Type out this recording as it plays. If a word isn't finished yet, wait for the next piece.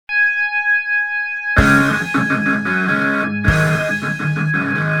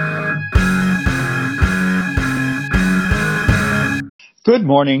Good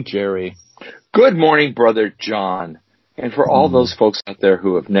morning, Jerry. Good morning, Brother John. And for all those folks out there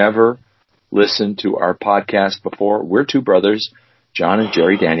who have never listened to our podcast before, we're two brothers, John and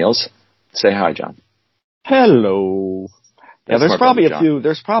Jerry Daniels. Say hi, John. Hello. Yeah,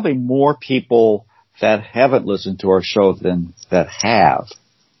 there's probably more people that haven't listened to our show than that have.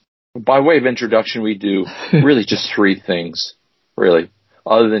 By way of introduction, we do really just three things, really,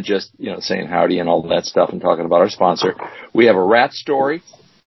 other than just, saying howdy and all that stuff and talking about our sponsor. We have a rat story.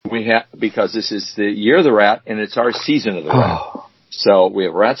 Because this is the year of the rat and it's our season of the rat. So we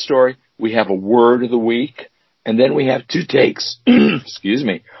have a rat story. We have a word of the week. And then we have two takes, excuse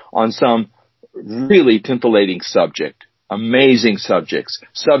me, on some really titillating subject. Amazing subjects.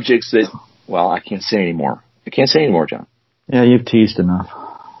 Subjects that, well, I can't say anymore. John. Yeah, you've teased enough.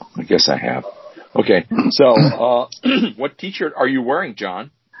 I guess I have. Okay. So, what t-shirt are you wearing,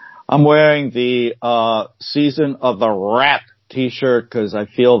 John? I'm wearing the Season of the Rat t-shirt because I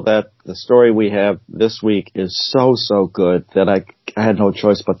feel that the story we have this week is so good that I had no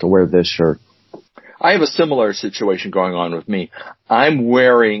choice but to wear this shirt. I have a similar situation going on with me. I'm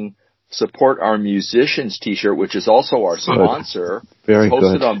wearing Support Our Musicians t-shirt, which is also our sponsor. Very good.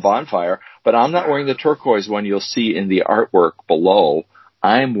 Posted on Bonfire, but I'm not wearing the turquoise one you'll see in the artwork below.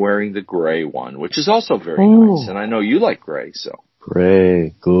 I'm wearing the gray one, which is also very nice, and I know you like gray, so.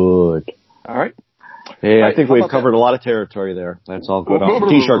 Gray, good. All right. Hey, I think we've covered a lot of territory there. That's all good on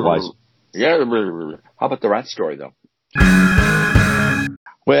t-shirt-wise. Yeah. How about the rat story, though?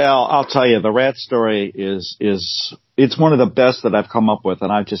 Well, I'll tell you, the rat story it's one of the best that I've come up with,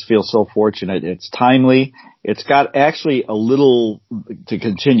 and I just feel so fortunate. It's timely. It's got actually a little to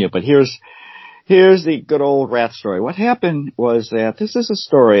continue, but here's the good old rat story. What happened was that this is a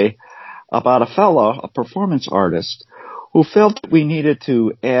story about a performance artist, who felt that we needed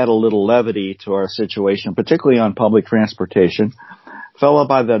to add a little levity to our situation, particularly on public transportation. A fellow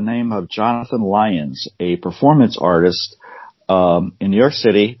by the name of Jonathan Lyons, a performance artist in New York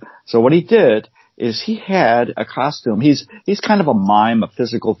City. So what he did is he had a costume. He's kind of a mime, a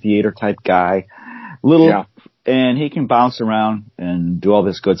physical theater type guy, and he can bounce around and do all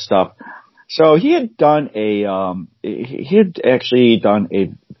this good stuff. So he had done a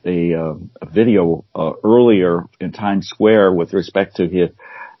video earlier in Times Square with respect to his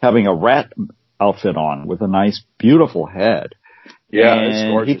having a rat outfit on with a nice, beautiful head. Yeah, and it's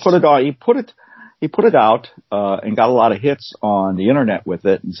gorgeous. He put it out and got a lot of hits on the internet with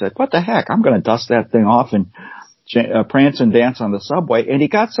it, and said, "What the heck? I'm going to dust that thing off and prance and dance on the subway." And he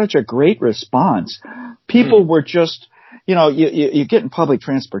got such a great response. People were just. You get in public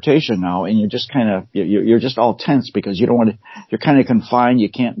transportation now and you're just you're just all tense because you're kind of confined. You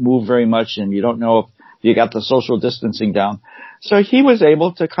can't move very much and you don't know if you got the social distancing down. So he was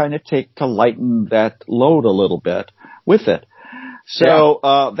able to to lighten that load a little bit with it. So,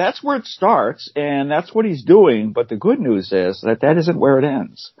 that's where it starts and that's what he's doing. But the good news is that isn't where it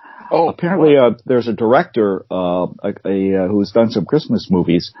ends. Oh, apparently, there's a director, who's done some Christmas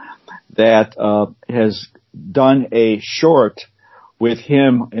movies that, has done a short with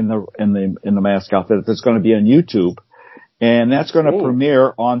him in the mask outfit that's going to be on YouTube, and that's going to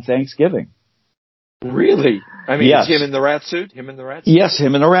premiere on Thanksgiving. Really? I mean, yes. Is him in the rat suit? Yes,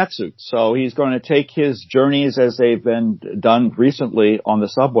 him in the rat suit. So he's going to take his journeys as they've been done recently on the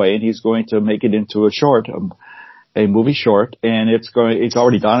subway, and he's going to make it into a short, a movie short, and it's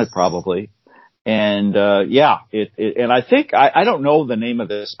already done it probably. And, and I think, I don't know the name of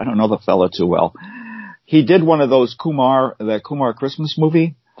this. I don't know the fella too well. He did one of those Kumar Christmas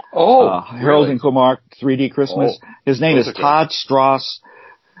movie. Harold and Kumar 3D Christmas. His name is Todd Strauss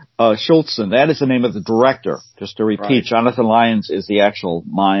Schultzen. That is the name of the director. Just to repeat, right. Jonathan Lyons is the actual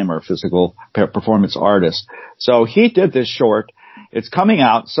mime or physical performance artist. So he did this short. It's coming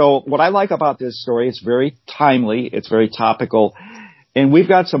out. So what I like about this story, it's very timely. It's very topical. And we've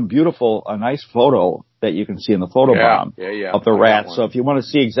got some a nice photo that you can see in the photobomb of the rat. So if you want to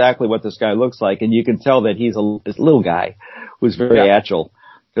see exactly what this guy looks like, and you can tell that he's this little guy who's very agile,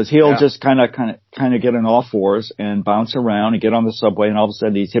 because he'll just kind of get on all fours and bounce around and get on the subway, and all of a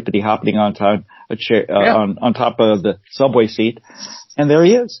sudden he's hippity hopping on top on top of the subway seat, and there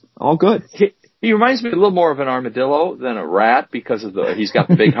he is, all good. He reminds me a little more of an armadillo than a rat because of he's got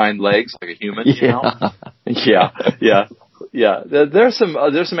the big hind legs like a human. Yeah. There's some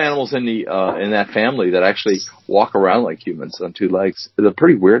animals in that family that actually walk around like humans on two legs. They're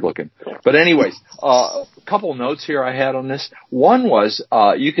pretty weird looking. But anyways, a couple notes here I had on this. One was,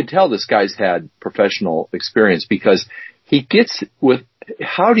 you could tell this guy's had professional experience because he gets with,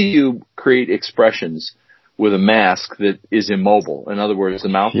 how do you create expressions with a mask that is immobile. In other words, the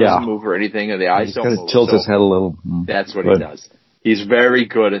mouth doesn't move or anything, and the eyes don't move. He's got to tilt his head a little. That's what he does. He's very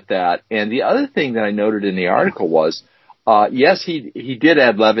good at that. And the other thing that I noted in the article was, yes, he did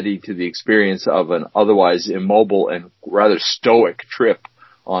add levity to the experience of an otherwise immobile and rather stoic trip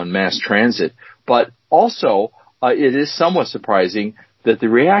on mass transit. But also, it is somewhat surprising that the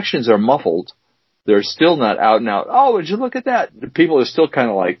reactions are muffled. They're still not out and out. Oh, would you look at that? The people are still kind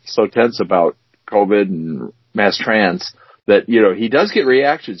of like so tense about COVID and mass trans that, he does get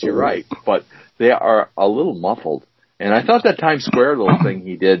reactions, you're right, but they are a little muffled. And I thought that Times Square little thing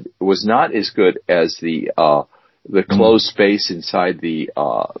he did was not as good as the closed space inside the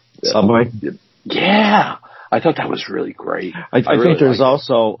subway. Yeah. I thought that was really great. I think there's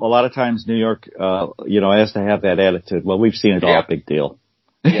also a lot of times New York, has to have that attitude. Well, we've seen it all, big deal.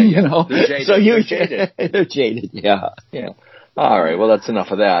 Yeah, They're jaded. They're jaded. They're jaded. Yeah. Yeah. All right. Well, that's enough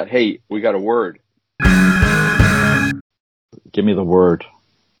of that. Hey, we got a word. Give me the word.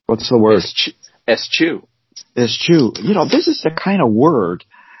 What's the word? Eschew. Eschew. This is the kind of word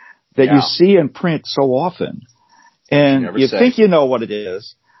that you see in print so often. And you think you know what it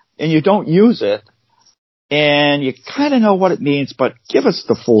is, and you don't use it, and you kind of know what it means, but give us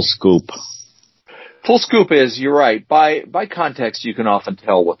the full scoop. Full scoop is, you're right, by context you can often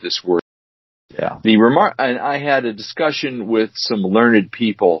tell what this word is. Yeah. And I had a discussion with some learned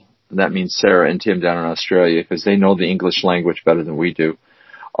people, and that means Sarah and Tim down in Australia, because they know the English language better than we do.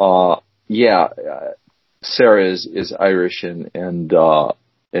 Sarah is Irish and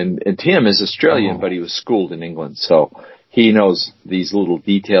Tim is Australian, but he was schooled in England, so he knows these little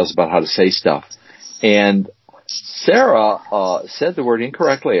details about how to say stuff. And Sarah said the word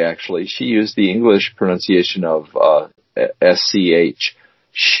incorrectly, actually. She used the English pronunciation of SCH.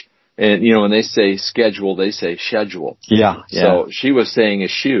 And, when they say schedule, they say schedule. Yeah. So she was saying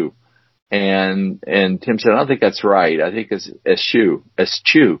eschew. And Tim said, I don't think that's right. I think it's eschew.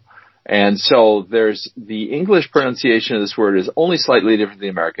 And so there's the English pronunciation of this word is only slightly different than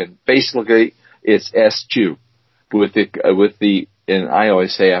the American. Basically, it's eschew with the and I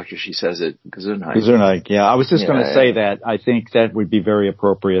always say after she says it, Gesundheit. Gesundheit, yeah. I was just going to say that. I think that would be very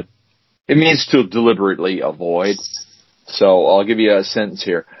appropriate. It means to deliberately avoid. So I'll give you a sentence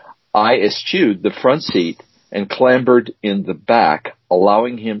here. I eschewed the front seat and clambered in the back,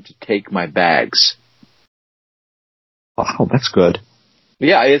 allowing him to take my bags. Wow, that's good.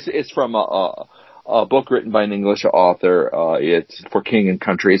 Yeah, it's from a book written by an English author. It's for King and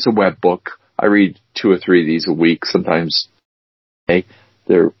Country. It's a web book. I read 2 or 3 of these a week, sometimes.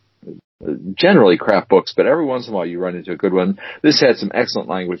 They're generally crap books, but every once in a while you run into a good one. This had some excellent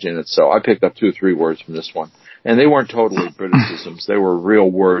language in it, so I picked up 2 or 3 words from this one. And they weren't totally Briticisms. They were real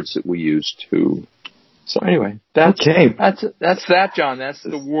words that we used too. So anyway, that's that, John. That's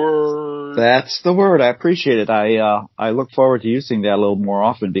the word. That's the word. I appreciate it. I look forward to using that a little more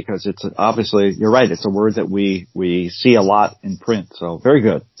often because it's obviously, you're right, it's a word that we see a lot in print. So very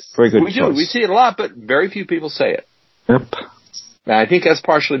good. Very good. We do. We see it a lot, but very few people say it. Yep. And I think that's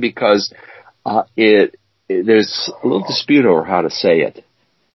partially because there's a little dispute over how to say it.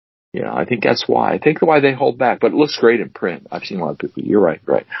 I think that's why. I think why they hold back, but it looks great in print. I've seen a lot of people. You're right.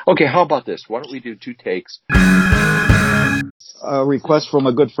 Okay, how about this? Why don't we do 2 takes? A request from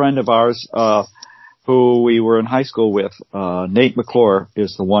a good friend of ours, who we were in high school with. Nate McClure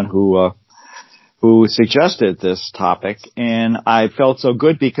is the one who suggested this topic, and I felt so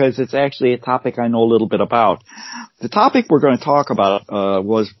good because it's actually a topic I know a little bit about. The topic we're going to talk about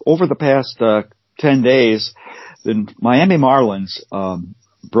was over the past 10 days, the Miami Marlins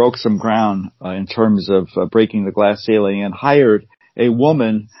broke some ground in terms of breaking the glass ceiling and hired a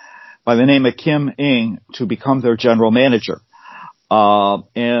woman by the name of Kim Ng to become their general manager.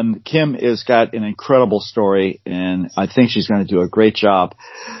 And Kim has got an incredible story, and I think she's going to do a great job.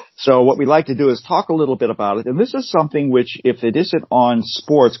 So what we like to do is talk a little bit about it. And this is something which, if it isn't on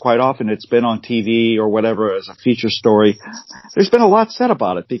sports, quite often it's been on TV or whatever as a feature story. There's been a lot said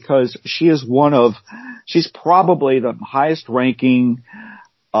about it because she's probably the highest ranking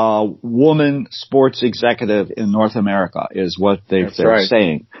woman sports executive in North America is what they're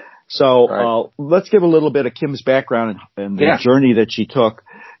saying. So let's give a little bit of Kim's background and the journey that she took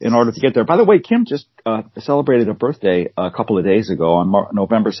in order to get there. By the way, Kim just celebrated a birthday a couple of days ago. On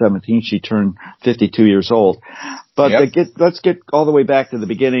November 17th, she turned 52 years old. But let's get all the way back to the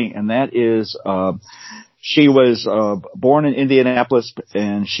beginning, and that is she was born in Indianapolis,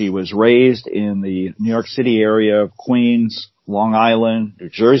 and she was raised in the New York City area of Queens, Long Island, New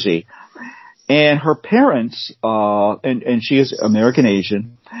Jersey. And her parents, and she is American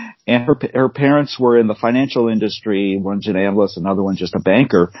Asian, and her parents were in the financial industry. One's an analyst, another one's just a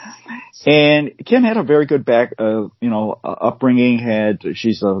banker. And Kim had a very good upbringing.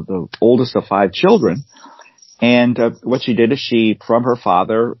 She's the oldest of 5 children. And what she did is from her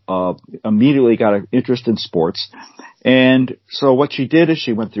father, immediately got an interest in sports. And so what she did is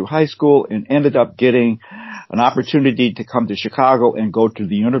she went through high school and ended up getting an opportunity to come to Chicago and go to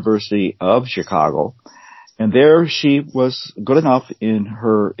the University of Chicago. And there she was good enough in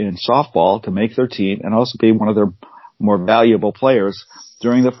softball to make their team and also be one of their more valuable players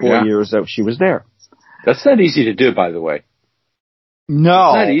during the 4 years that she was there. That's not easy to do, by the way. No.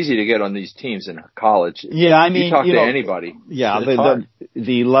 It's not easy to get on these teams in college. Yeah, I mean, you talk to anybody. Yeah,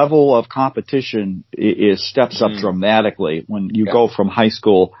 the level of competition steps up dramatically when you go from high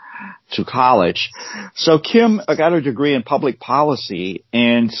school to college. So Kim got her degree in public policy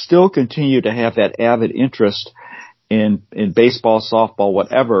and still continued to have that avid interest in baseball, softball,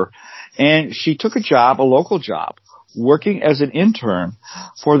 whatever. And she took a local job, working as an intern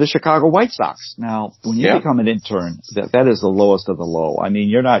for the Chicago White Sox. Now, when you become an intern, that is the lowest of the low. I mean,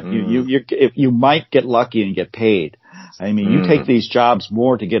 you're not, you might get lucky and get paid. I mean, you take these jobs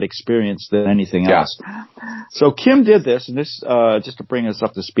more to get experience than anything else. So Kim did this, and this, just to bring us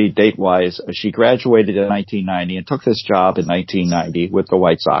up to speed date-wise, she graduated in 1990 and took this job in 1990 with the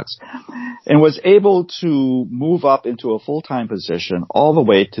White Sox and was able to move up into a full-time position all the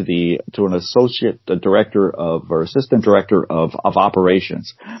way to an associate director or assistant director of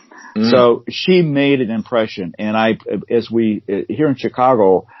operations. So she made an impression, and here in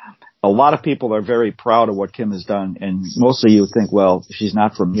Chicago, a lot of people are very proud of what Kim has done, and mostly you think, well, she's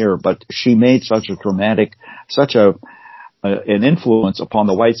not from here, but she made such an influence upon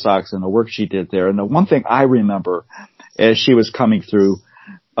the White Sox and the work she did there. And the one thing I remember as she was coming through,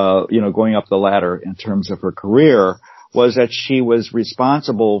 going up the ladder in terms of her career, was that she was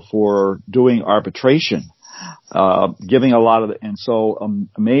responsible for doing arbitration, giving a lot of and so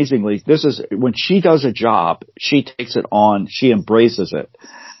amazingly, this is when she does a job, she takes it on, she embraces it.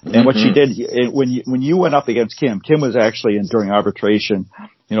 And what she did, when you went up against Kim was actually during arbitration,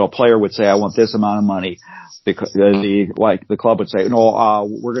 a player would say, I want this amount of money. Because the club would say, no,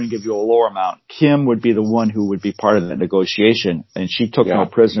 we're going to give you a lower amount. Kim would be the one who would be part of that negotiation. And she took no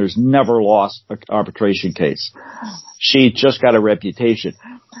prisoners, never lost an arbitration case. She just got a reputation.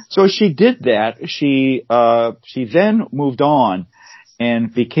 So she did that. She then moved on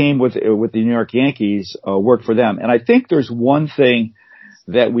and became with the New York Yankees, worked for them. And I think there's one thing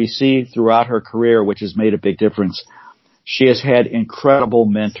that we see throughout her career, which has made a big difference. She has had incredible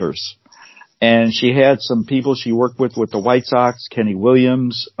mentors, and she had some people she worked with the White Sox, Kenny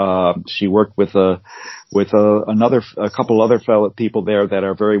Williams. She worked with a couple other fellow people there that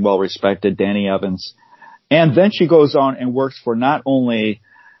are very well respected, Danny Evans. And then she goes on and works for not only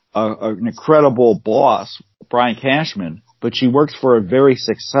an incredible boss, Brian Cashman, but she works for a very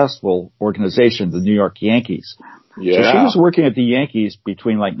successful organization, the New York Yankees. Yeah. So she was working at the Yankees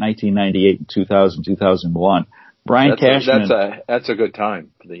between like 1998 and 2001. Brian Cashman. That's a good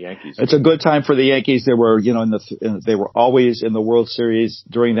time for the Yankees. It's a good time for the Yankees. They were, they were always in the World Series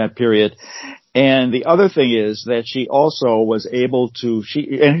during that period. And the other thing is that she also was able to,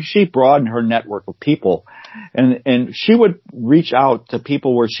 she broadened her network of people, and she would reach out to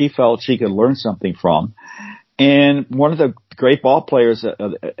people where she felt she could learn something from. And one of the great ball players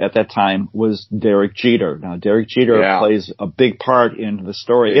at that time was Derek Jeter. Now, Derek Jeter plays a big part in the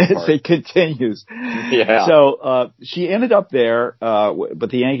story as it continues. Yeah. So she ended up there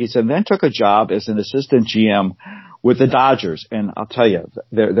with the Yankees and then took a job as an assistant GM with the Dodgers. And I'll tell you,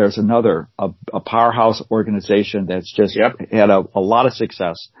 there's another a powerhouse organization that's just had a lot of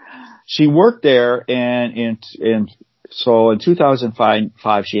success. She worked there, and so in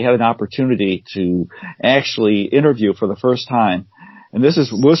 2005, she had an opportunity to actually interview for the first time. And this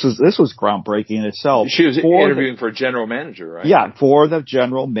was groundbreaking in itself. She was interviewing for general manager, right? Yeah, for the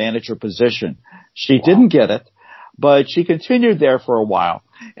general manager position. She didn't get it, but she continued there for a while.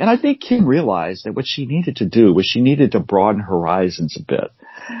 And I think Kim realized that what she needed to do was she needed to broaden horizons a bit.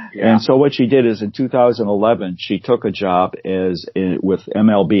 Yeah. And so what she did is in 2011, she took a job with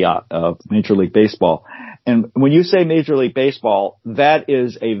MLB, Major League Baseball. And when you say Major League Baseball, that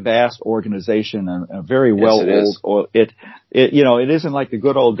is a vast organization and a very it isn't like the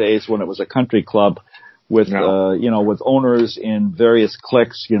good old days when it was a country club with with owners in various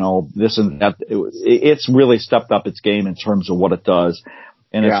cliques, this and that. It's really stepped up its game in terms of what it does.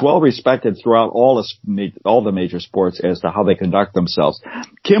 And it's well respected throughout all the major sports as to how they conduct themselves.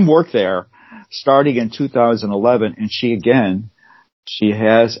 Kim worked there starting in 2011, and she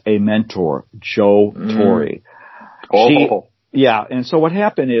has a mentor, Joe Torre. And so what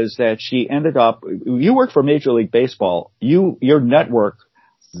happened is that she ended up, you work for Major League Baseball, your network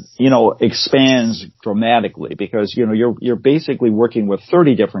expands dramatically because, you're basically working with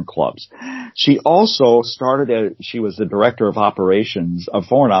 30 different clubs. She also she was the director of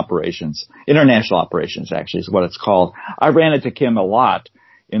foreign operations, international operations actually is what it's called. I ran into Kim a lot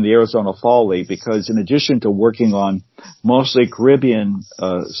in the Arizona Fall League because in addition to working on mostly Caribbean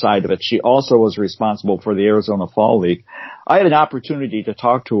side of it, she also was responsible for the Arizona Fall League. I had an opportunity to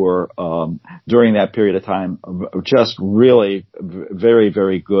talk to her during that period of time. Just really very,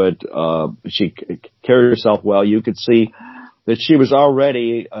 very good. She carried herself well. You could see that she was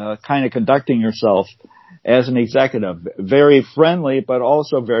already kind of conducting herself as an executive, very friendly, but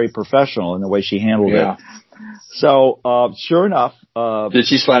also very professional in the way she handled it. So, sure enough, did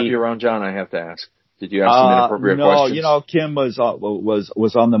she slap you around, John? I have to ask. Did you ask some inappropriate questions? No, Kim was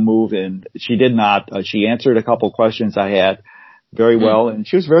on the move and she did not. She answered a couple questions I had very well and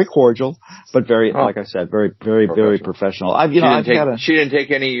she was very cordial, but very, like I said, very, very, very professional. She didn't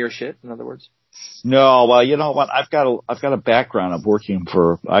take any of your shit, in other words? No, well, you know what? I've got a background of working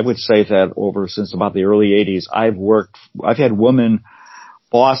for, I would say that since about the early 80s, I've had women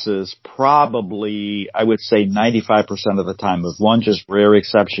bosses probably, I would say 95% of the time, with one just rare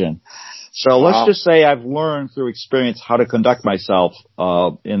exception. So let's just say I've learned through experience how to conduct myself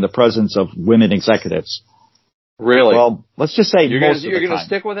in the presence of women executives. Really? Well, let's just say you're going to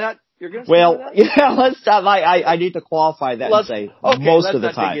stick with that? Let's not. I need to qualify that and say most of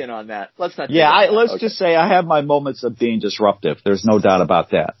the time. Let's not dig in on that. Let's just say I have my moments of being disruptive. There's no doubt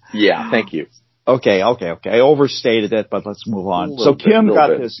about that. Yeah, thank you. Okay. I overstated it, but let's move on. So Kim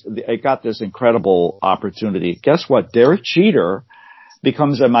got this incredible opportunity. Guess what? Derek Jeter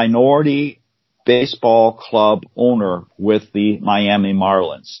becomes a minority baseball club owner with the Miami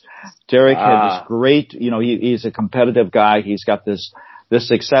Marlins. Derek had this great, he's a competitive guy. He's got this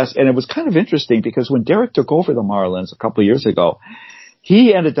success. And it was kind of interesting because when Derek took over the Marlins a couple of years ago,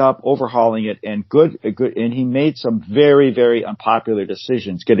 he ended up overhauling it and and he made some very, very unpopular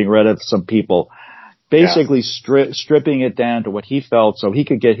decisions, getting rid of some people, basically stripping it down to what he felt so he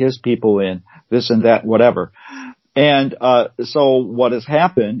could get his people in, this and that, whatever. And so what has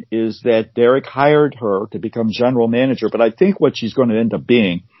happened is that Derek hired her to become general manager, but I think what she's going to end up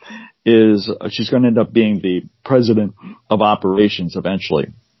being is she's going to end up being the president of operations eventually.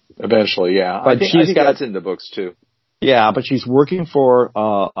 Eventually, yeah. But I think that's in the books too. Yeah, but she's working for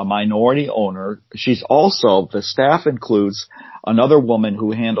a minority owner. She's also, the staff includes another woman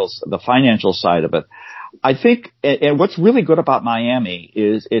who handles the financial side of it. I think, and what's really good about Miami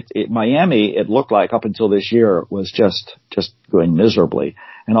is Miami, it looked like up until this year was just going miserably.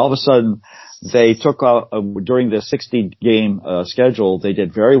 And all of a sudden they took during the 60-game schedule, they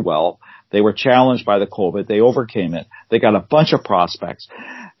did very well. They were challenged by the COVID. They overcame it. They got a bunch of prospects.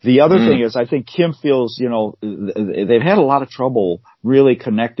 The other thing is I think Kim feels, they've had a lot of trouble really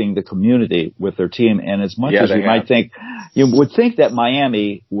connecting the community with their team. And as much as you might think, you would think that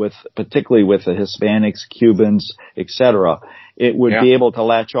Miami, particularly with the Hispanics, Cubans, etc., it would be able to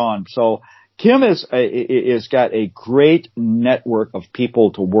latch on. So Kim is got a great network of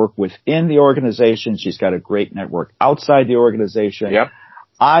people to work within the organization. She's got a great network outside the organization. Yep.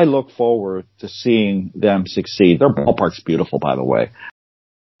 I look forward to seeing them succeed. Their ballpark's beautiful, by the way.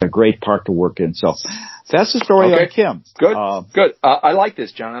 A great park to work in. So that's the story on Kim. Good. Good. I like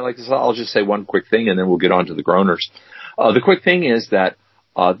this, John. I like this. I'll just say one quick thing and then we'll get on to the groaners. The quick thing is that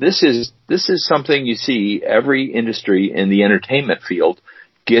this is something you see every industry in the entertainment field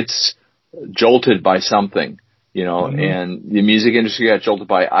gets jolted by something, and the music industry got jolted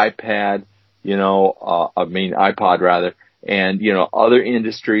by iPod rather. And, other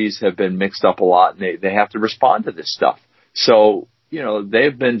industries have been mixed up a lot and they have to respond to this stuff. So,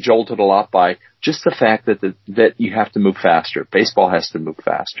 they've been jolted a lot by just the fact that you have to move faster. Baseball has to move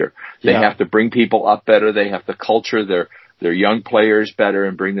faster. They have to bring people up better. They have to culture their young players better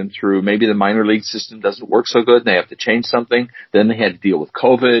and bring them through. Maybe the minor league system doesn't work so good and they have to change something. Then they had to deal with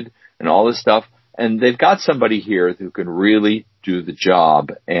COVID and all this stuff. And they've got somebody here who can really do the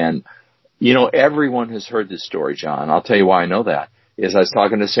job. And, everyone has heard this story, John. I'll tell you why I know that. Is I was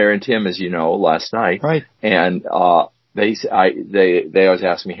talking to Sarah and Tim, as you know, last night. Right. And, they always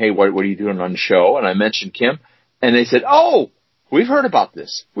ask me, hey, what are you doing on the show? And I mentioned Kim, and they said, oh, we've heard about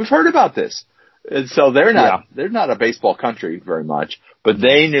this. And so they're not a baseball country very much, but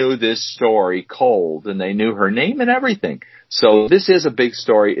they knew this story cold, and they knew her name and everything. So this is a big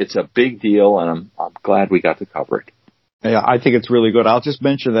story. It's a big deal, and I'm glad we got to cover it. Yeah, I think it's really good. I'll just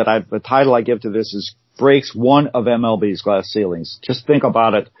mention that the title I give to this is Breaks One of MLB's Glass Ceilings. Just think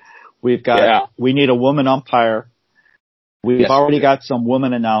about it. We need a woman umpire. We've already got some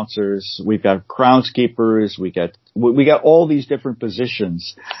women announcers. We've got groundskeepers. We got all these different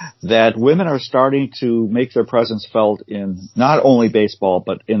positions that women are starting to make their presence felt in not only baseball,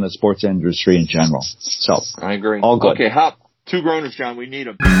 but in the sports industry in general. So I agree. All good. Okay, hop. 2 groaners, John. We need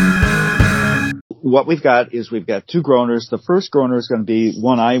them. What we've got is 2 groaners. The first groaner is going to be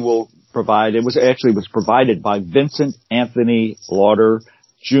one I will provide. It was provided by Vincent Anthony Lauder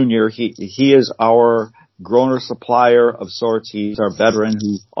Jr. He is our groaner supplier of sorts. He's our veteran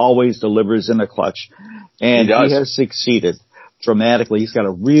who always delivers in the clutch. And he has succeeded dramatically. He's got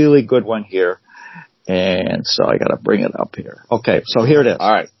a really good one here. And so I got to bring it up here. Okay, so here it is.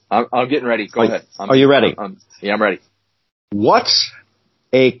 All right. I'm getting ready. Go ahead. Are you ready? Yeah, I'm ready. What's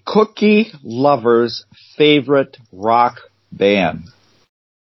a cookie lover's favorite rock band?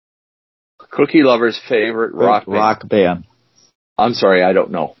 Cookie lover's favorite rock band. I'm sorry, I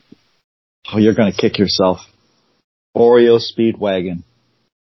don't know. Oh, you're going to kick yourself. Oreo Speedwagon.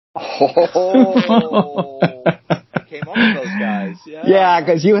 Oh, I came up with those guys. Yeah,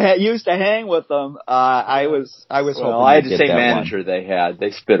 because you used to hang with them. I was hoping. I had the same manager they had.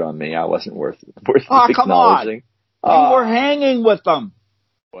 They spit on me. I wasn't worth acknowledging. Come on. You were hanging with them.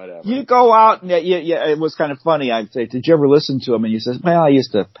 Whatever. You go out and it was kind of funny. I'd say, did you ever listen to him? And you said, well, I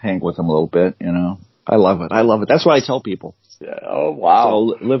used to hang with him a little bit. You know, I love it. That's what I tell people. Yeah. Oh wow. So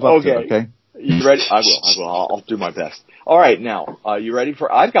live up to it. Okay. You ready? I will. I'll do my best. All right. Now, you ready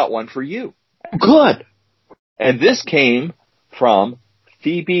I've got one for you. Good. And this came from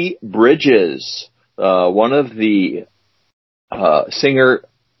Phoebe Bridges, one of the singer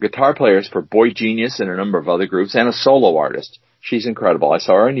guitar players for Boy Genius and a number of other groups, and a solo artist. She's incredible. I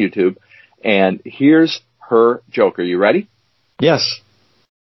saw her on YouTube. And here's her joke. Are you ready? Yes.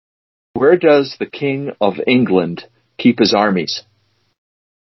 Where does the King of England keep his armies?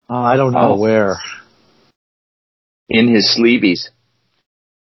 Oh, I don't know where. In his sleeveys.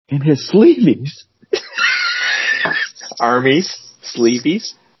 In his sleeveys? Armies?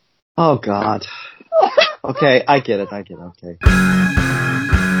 Sleeveys? Oh, God. Okay, I get it. Okay.